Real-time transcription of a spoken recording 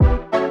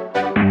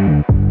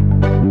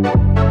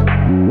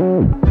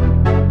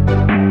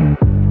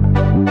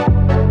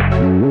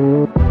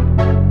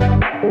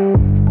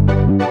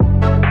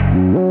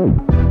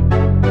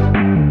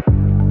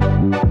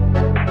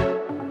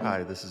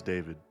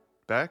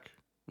back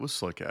with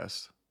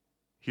Slugcast,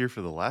 here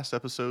for the last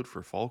episode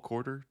for fall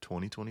quarter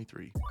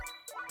 2023.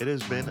 It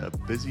has been a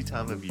busy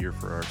time of year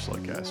for our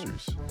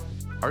Slugcasters.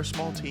 Our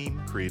small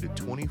team created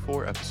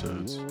 24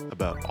 episodes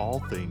about all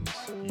things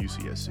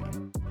UCSC.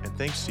 And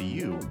thanks to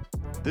you,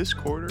 this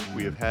quarter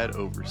we have had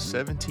over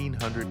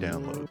 1,700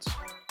 downloads.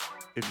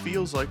 It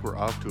feels like we're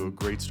off to a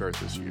great start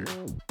this year,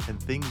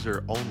 and things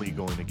are only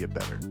going to get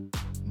better.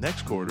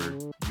 Next quarter,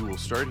 you will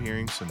start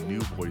hearing some new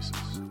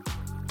voices.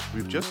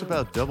 We've just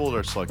about doubled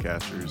our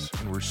Slugcasters,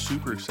 and we're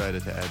super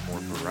excited to add more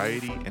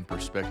variety and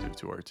perspective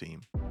to our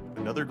team.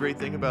 Another great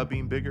thing about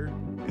being bigger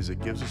is it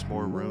gives us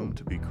more room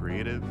to be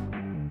creative,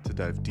 to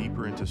dive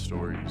deeper into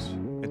stories,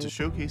 and to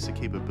showcase the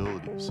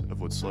capabilities of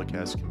what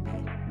Slugcast can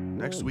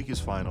be. Next week is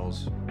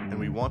finals, and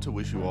we want to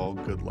wish you all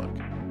good luck.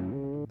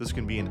 This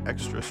can be an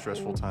extra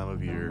stressful time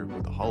of year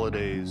with the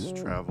holidays,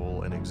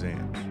 travel, and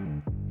exams.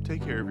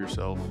 Take care of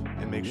yourself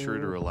and make sure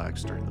to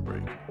relax during the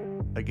break.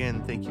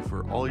 Again, thank you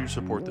for all your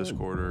support this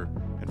quarter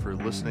and for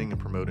listening and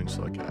promoting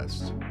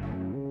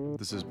Slugcast.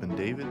 This has been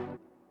David.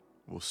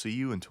 We'll see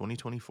you in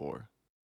 2024.